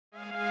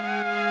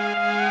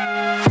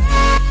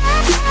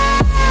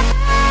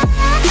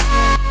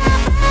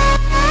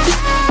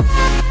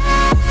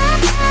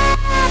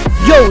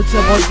Yo, it's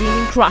your boy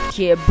Gamingcraft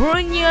here,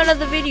 bringing you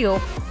another video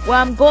where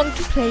I'm going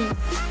to play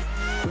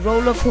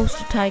Roller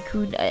Coaster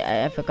Tycoon.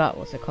 I forgot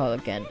what's it called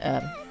again.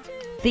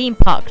 Theme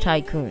Park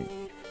Tycoon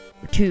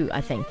 2, I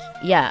think.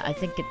 Yeah, I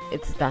think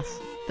that's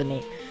the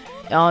name.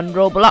 On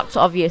Roblox,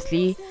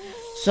 obviously.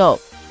 So,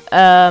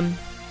 I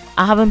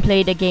haven't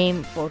played a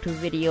game for 2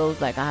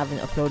 videos. Like, I haven't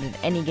uploaded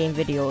any game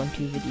video in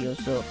 2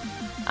 videos. So,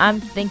 I'm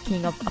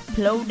thinking of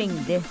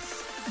uploading this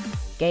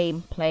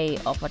gameplay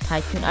of a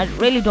Tycoon. I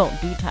really don't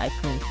do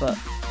Tycoon, but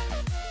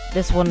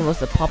this one was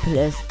the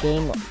popularest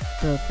game of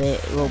the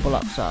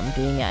Roblox, so I'm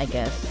doing it, I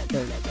guess,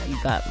 because you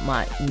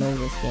might know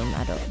this game.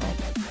 I don't know.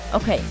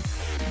 Okay,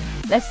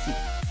 let's see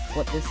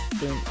what this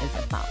game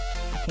is about.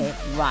 Okay,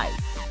 right.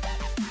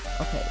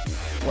 Okay,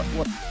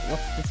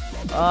 what's this?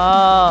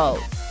 Oh,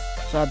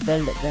 so I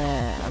built it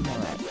there. I'm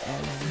alright.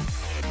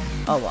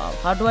 Oh wow,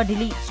 how do I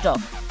delete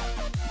stuff?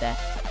 There,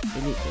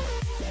 delete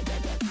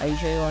this. Are you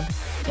sure you want?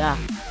 Yeah.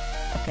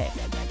 Okay.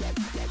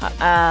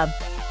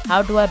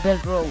 How do I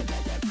build roads?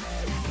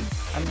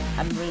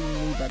 I'm really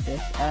new at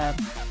this. Does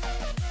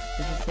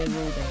it say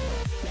road anywhere?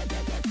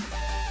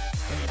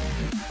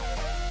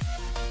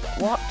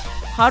 What?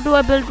 How do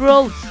I build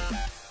roads?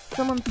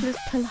 Someone please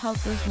tell how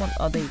this one.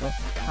 Oh, there you go.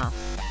 Ah.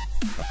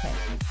 Okay.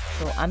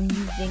 So I'm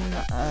using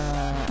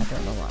I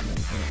don't know what I'm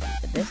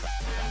using. This.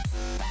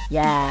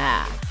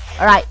 Yeah.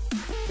 All right.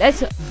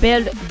 Let's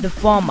build the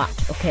format.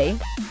 Okay.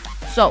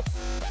 So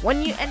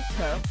when you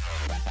enter.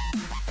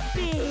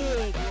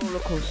 Big roller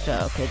coaster.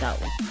 Okay, that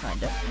was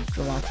kind of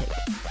dramatic.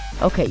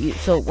 Okay,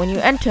 so when you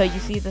enter, you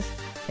see this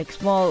like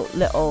small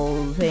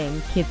little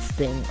thing, kids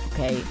thing.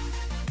 Okay,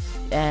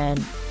 and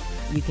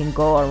you can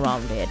go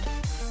around it.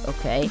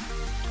 Okay,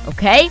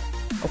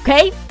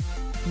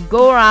 you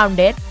go around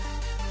it.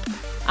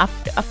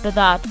 After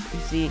that, you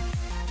see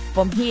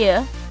from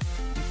here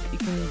you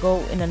can go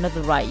in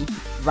another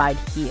ride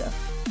here.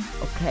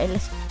 Okay,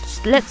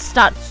 let's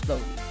start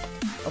slowly.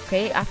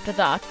 Okay, after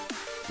that.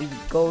 We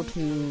go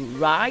to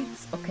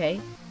rides.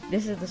 Okay,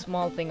 this is the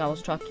small thing I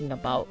was talking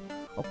about.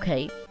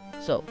 Okay,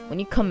 so when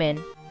you come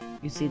in,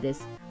 you see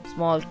this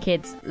small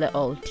kids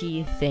little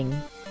T thing.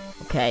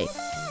 Okay,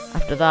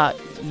 after that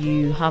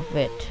you have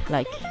it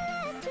like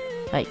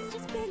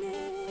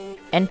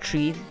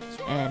entries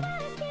and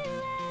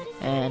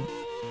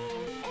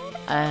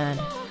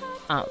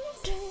out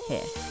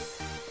here.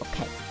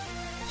 Okay,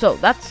 so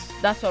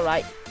that's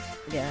alright.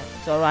 Yeah,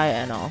 it's alright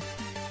and all.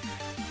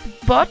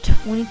 But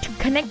we need to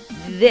connect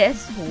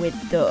this with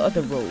the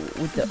other row,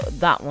 with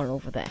that one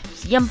over there.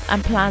 See, I'm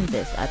planned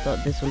this. I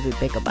thought this will be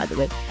bigger, by the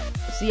way.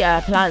 See,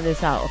 I planned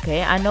this out.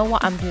 Okay, I know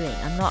what I'm doing.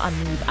 I'm not a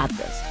noob at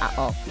this at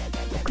all.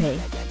 Okay,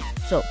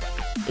 so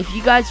if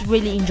you guys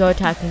really enjoy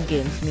Tycoon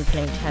games, me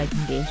playing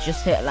Tycoon games,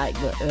 just hit like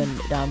button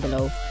down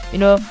below. You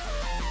know,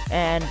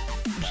 and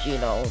you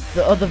know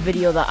the other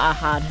video that I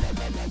had,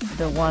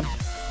 the one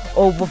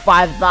over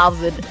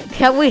 5,000.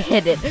 Can we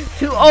hit it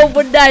to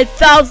over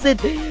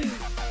 9,000?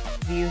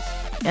 Views,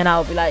 and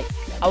I'll be like,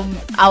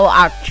 I'll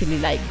actually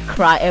like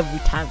cry every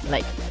time.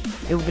 Like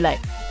it will be like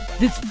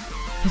his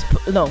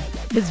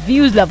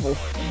views level,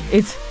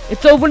 it's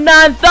over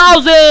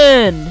 9,000.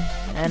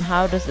 And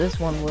how does this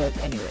one work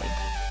anyway?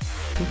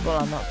 People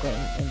are not going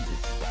in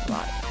this.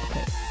 Right.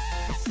 Okay.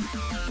 Let's see.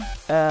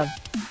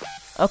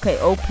 Okay.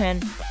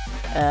 Open.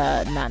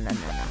 Nah.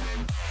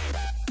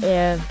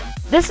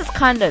 This is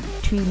kind of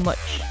too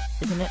much,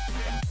 isn't it?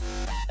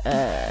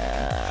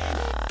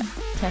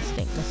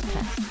 Testing. Let's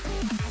test.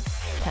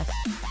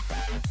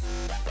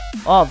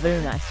 Oh,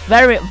 very nice.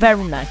 Very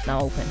nice.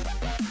 Now open.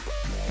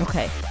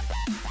 Okay.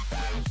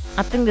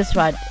 I think this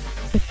ride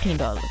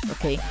 $15.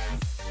 Okay.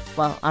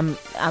 Well, I'm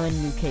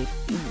in UK.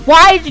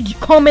 Why did you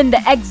come in the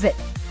exit?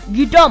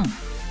 You dumb.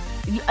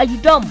 Are you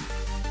dumb?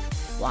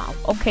 Wow.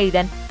 Okay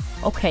then.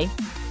 Okay.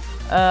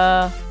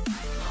 Oh.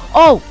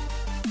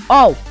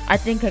 I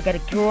think I got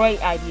a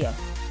great idea.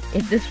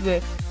 If this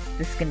works,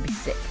 this is gonna be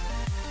sick.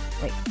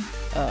 Wait.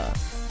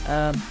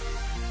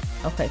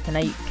 Okay, can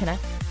I?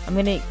 I'm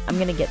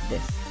gonna get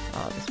this.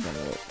 Oh, this one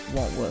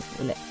won't work,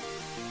 will it?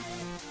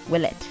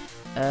 Will it?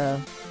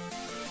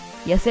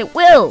 Yes, it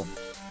will.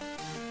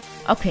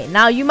 Okay,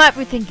 now you might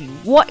be thinking,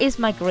 what is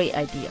my great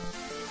idea?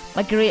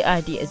 My great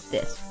idea is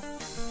this.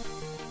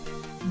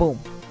 Boom.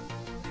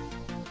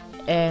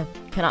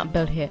 Cannot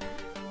build here.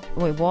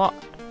 Wait, what?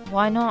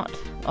 Why not?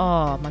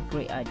 Oh, my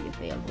great idea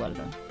failed. Well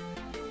done.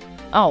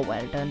 Oh,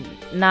 well done.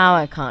 Now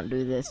I can't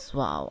do this.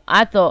 Wow.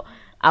 I thought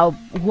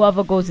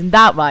whoever goes in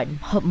that ride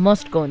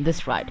must go in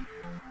this ride,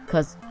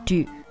 because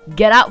to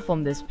get out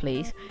from this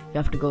place you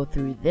have to go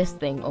through this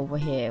thing over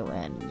here.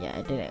 And yeah,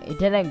 it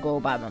didn't go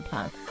by my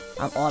plan.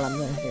 All I'm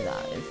gonna say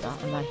that is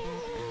that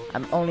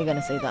I'm only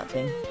gonna say that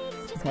thing.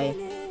 Okay,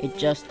 it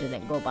just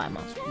didn't go by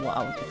what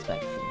I was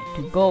expecting it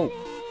to go.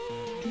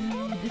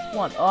 This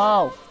one.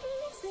 Oh,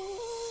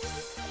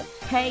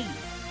 okay.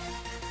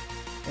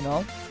 You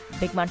know,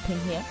 big man thing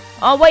here.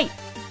 Oh wait,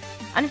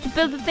 I need to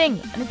build the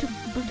thing. I need to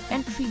build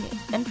entrance.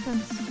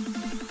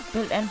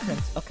 Build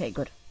entrance. Okay,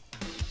 good.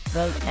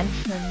 Build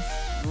entrance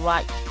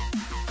right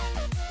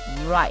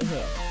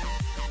here.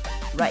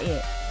 right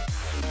here.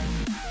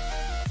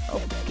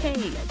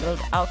 Okay, build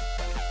out.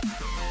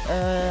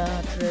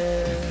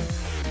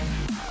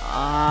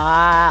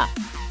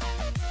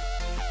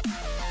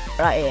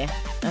 Right here.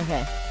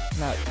 Okay,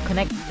 now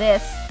connect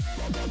this.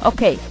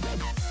 Okay,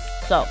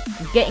 so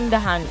I'm getting the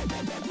hang of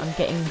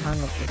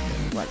this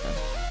thing. Well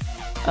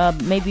done.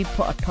 Maybe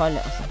put a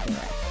toilet or something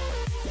like that.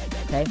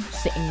 Okay,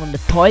 sitting on the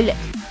toilet.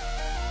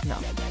 No.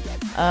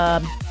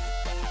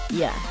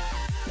 Yeah.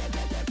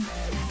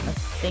 I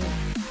think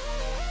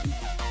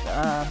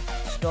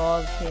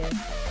stores here.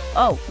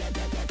 Oh,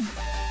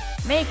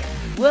 make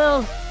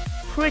world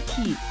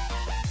pretty.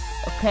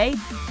 Okay,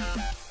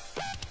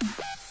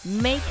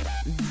 make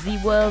the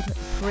world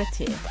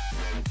pretty.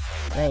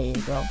 There you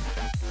go.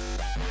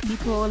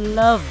 People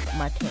love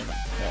my thing.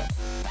 Yeah.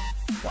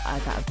 What I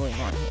got going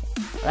on here.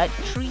 Right,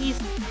 trees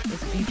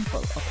is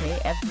beautiful. Okay,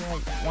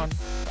 everyone wants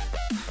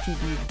to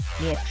be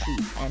near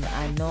trees, and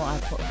I know I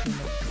put too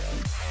many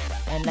trees.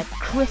 And like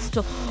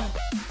crystal,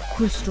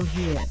 crystal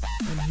here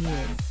and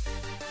here.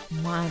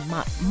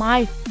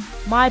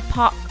 My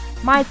park,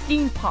 my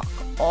theme park.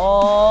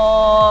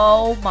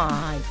 Oh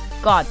my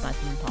god, my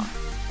theme park.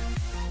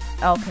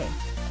 Okay,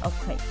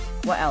 okay.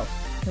 What else?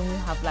 Can we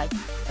have like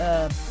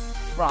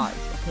fries?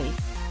 Okay,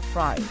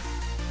 fries,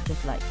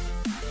 just like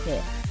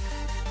here.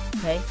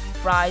 Okay,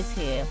 fries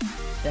here.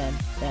 Then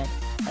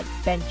like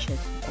benches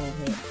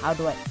over here. How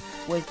do I?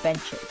 Where's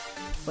benches?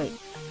 Wait,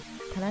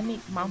 can I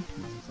make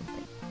mountains or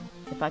something?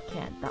 If I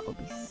can, that would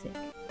be sick.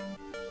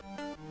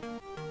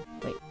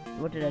 Wait,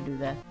 what did I do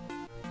there?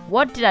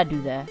 What did I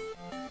do there?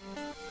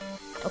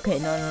 Okay,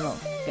 no.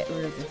 Get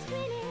rid of this.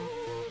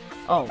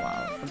 Oh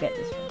wow, forget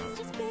this for now.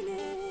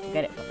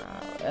 Forget it for now.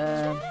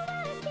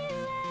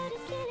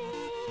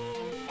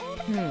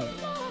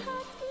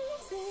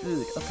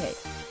 Food. Okay.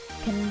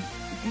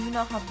 Do you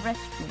not have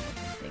restroom or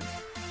something?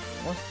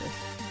 What's this?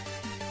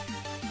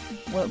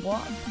 Wait,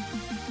 what?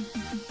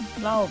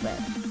 Flower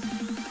bed.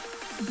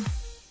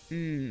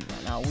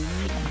 Now we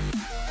need.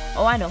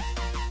 Oh, I know.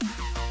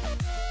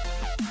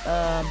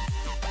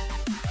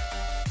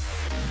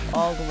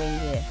 All the way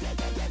here.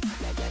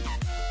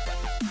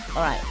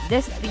 Alright,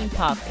 this theme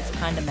park is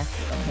kind of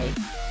messy, okay?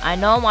 I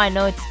know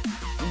it's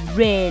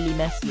really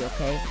messy,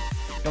 okay?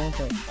 Don't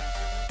judge.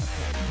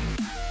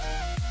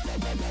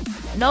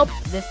 Okay. Nope,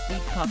 this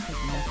theme park is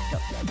messed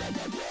up.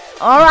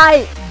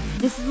 Alright,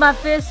 this is my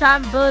first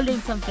time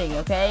building something,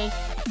 okay?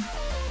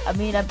 I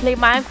mean, I play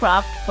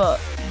Minecraft, but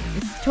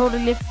it's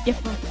totally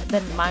different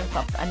than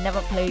Minecraft. I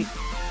never play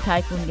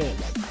Tycoon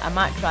games. I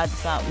might try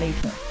this out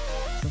later.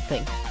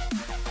 Something.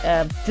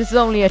 This is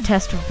only a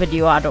test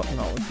video. I don't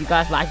know if you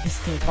guys like this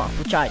theme park,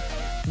 which I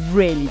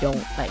really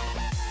don't like.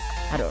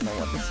 I don't know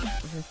what this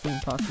theme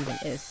park even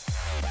is.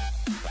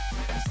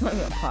 It's not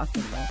even a park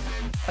anymore.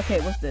 Okay,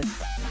 what's this?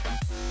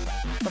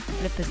 What the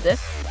flip is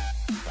this?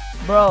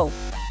 Bro.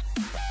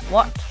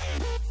 What?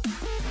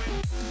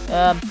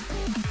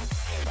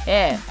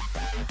 Yeah.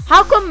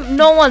 How come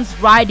no one's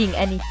riding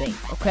anything?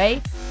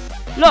 Okay.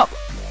 Look.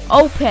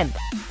 Open.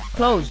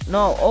 Closed.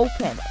 No.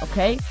 Open.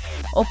 Okay.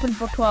 Open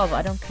for 12.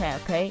 I don't care.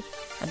 Okay.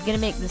 I'm gonna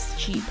make this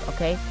cheap.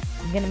 Okay.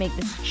 I'm gonna make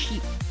this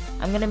cheap.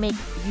 I'm gonna make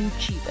you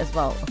cheap as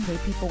well. Okay.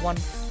 People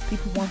wants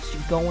to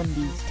go on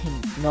these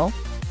things. You know.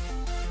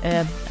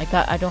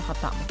 I don't have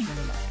that much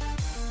money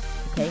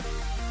left. Okay.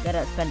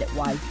 Gotta spend it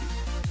wisely.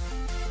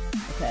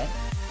 Okay.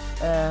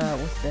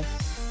 What's this?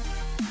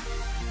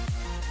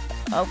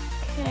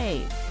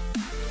 Okay.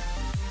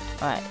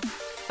 Alright.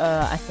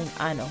 I think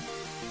I know.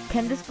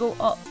 Can this go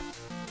up?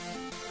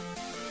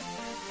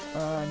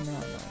 No.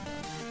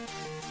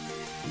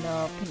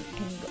 No, can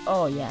you go?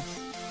 Oh, yes.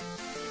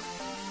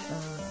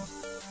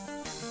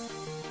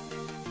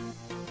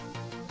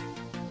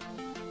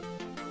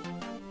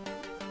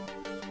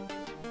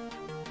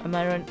 Did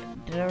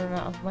I run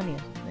out of money or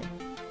something?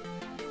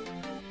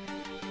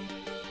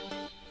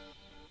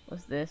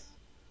 What's this?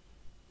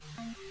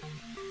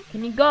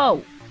 Can you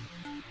go?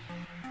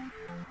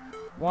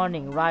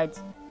 Warning,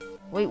 rides.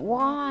 Wait,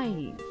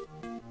 why?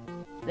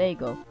 There you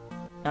go.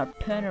 Now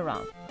turn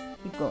around.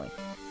 Keep going.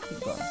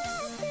 Keep going.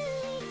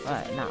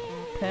 Alright, now.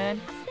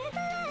 Turn.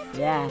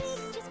 Yes.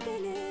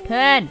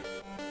 Turn!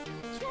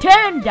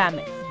 Turn, damn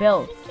it!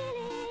 Build.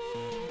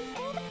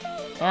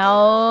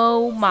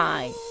 Oh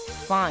my.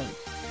 Fine.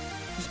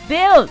 Just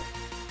build!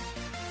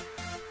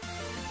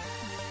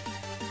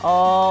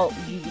 Oh,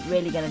 you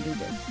really gonna do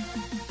this?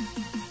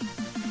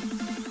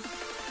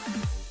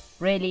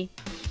 Really?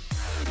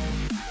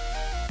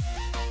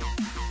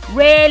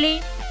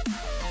 Really?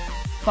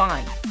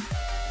 Fine.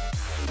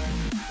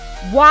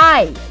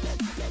 Why?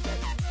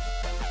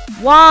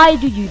 Why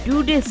do you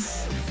do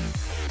this?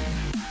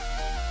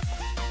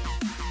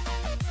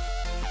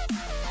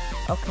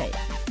 Okay,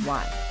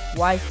 why?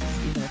 Why is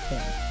this even a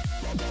thing?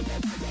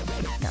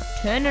 Okay, now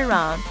turn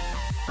around.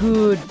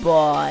 Good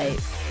boy.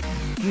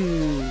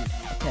 Good.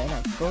 Okay,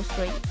 now go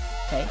straight.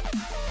 Okay.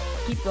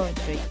 Keep going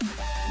straight.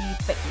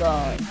 Keep it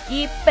going.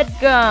 Keep it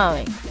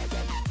going.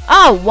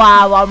 Oh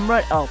wow, I'm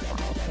right. Oh wow,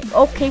 okay.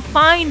 Okay,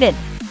 fine then.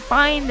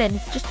 Fine then.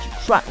 It's just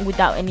a track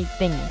without any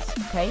things.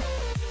 Okay.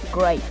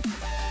 great.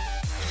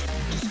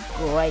 Just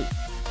great.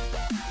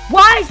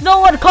 Why is no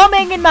one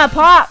coming in my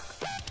park?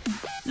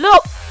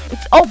 Look,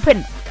 it's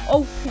open.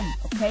 Open,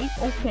 okay?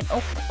 Open.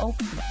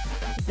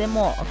 Is there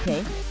more?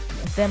 Okay.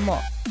 Is there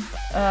more?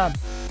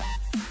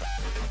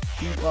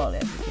 You got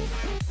everything.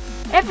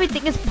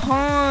 Everything is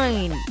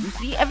pine. You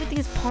see, everything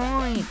is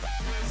pine.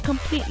 It's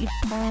completely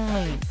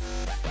pine.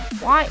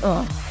 Why?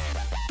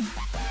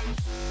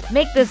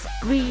 Make this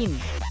green.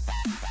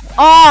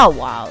 Oh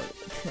wow.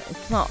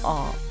 It's not.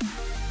 Oh.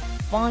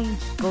 Fine.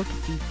 Just go to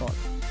default.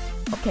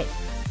 Okay.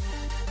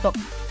 Look.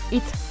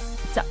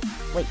 It's a.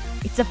 Wait.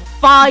 It's a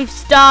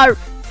 5-star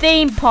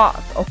theme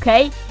park.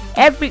 Okay.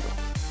 Okay,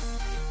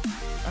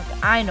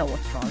 I know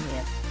what's wrong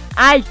here.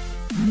 I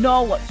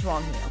know what's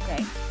wrong here.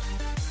 Okay.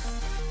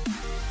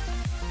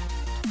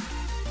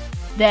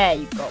 There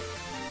you go.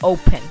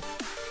 Open.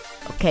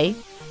 Okay.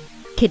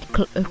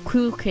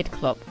 Cool Kid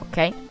Club.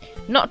 Okay.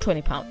 Not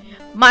 £20.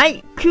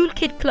 My Cool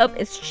Kid Club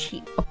is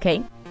cheap.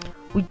 Okay.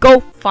 We go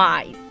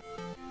 5.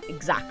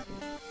 Exactly.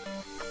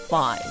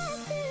 5.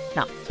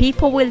 Now,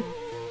 people will.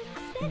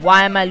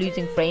 Why am I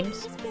losing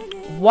frames?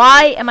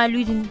 Why am I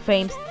losing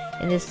frames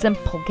in this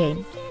simple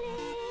game?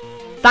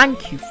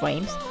 Thank you,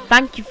 frames.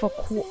 Thank you for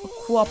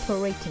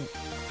cooperating.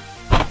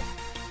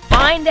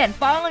 Fine then.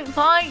 Fine.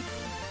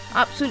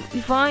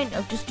 Absolutely fine.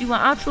 I'll just do my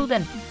outro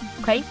then.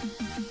 Okay?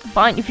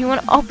 Fine. If you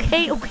want.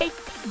 Okay.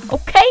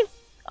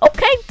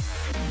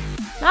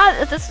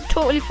 Nah, that's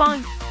totally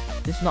fine.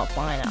 This is not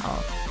fine at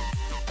all.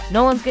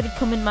 No one's gonna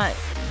come in my.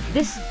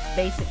 This is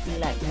basically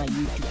like my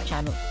YouTube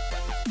channel.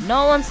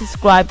 No one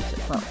subscribes.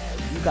 Well,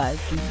 you guys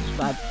do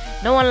subscribe.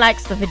 No one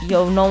likes the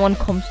video. No one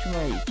comes to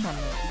my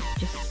channel.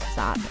 It's just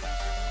sad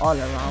all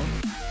around.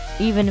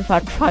 Even if I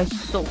try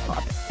so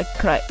hard, I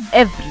cry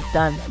every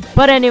time.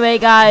 But anyway,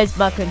 guys,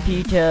 my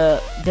computer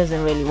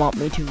doesn't really want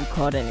me to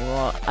record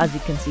anymore. As you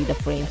can see, the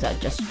frames are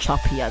just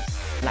choppy as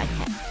like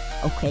heck.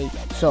 Okay,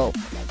 so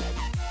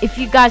if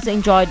you guys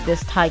enjoyed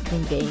this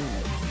Tycoon game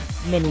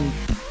mini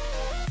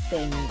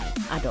thing,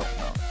 I don't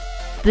know,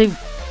 the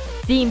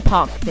theme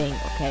park thing,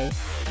 okay,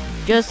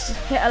 just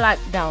hit a like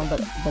down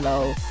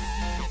below.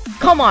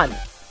 Come on,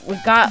 we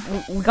got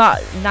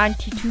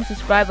 92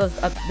 subscribers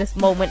at this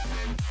moment.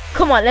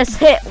 Come on, let's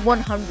hit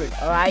 100.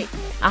 All right,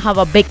 I have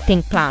a big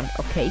thing planned.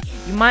 Okay,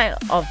 you might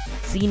have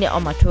seen it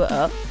on my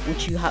Twitter,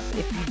 which you have.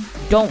 If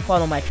you don't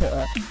follow my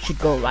Twitter, you should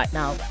go right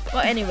now.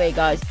 But anyway,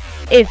 guys,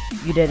 if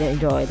you did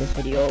enjoy this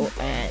video,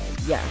 and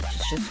yeah,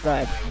 just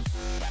subscribe,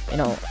 you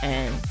know,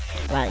 and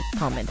like,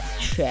 comment,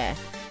 share,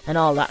 and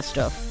all that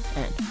stuff.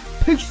 And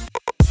peace.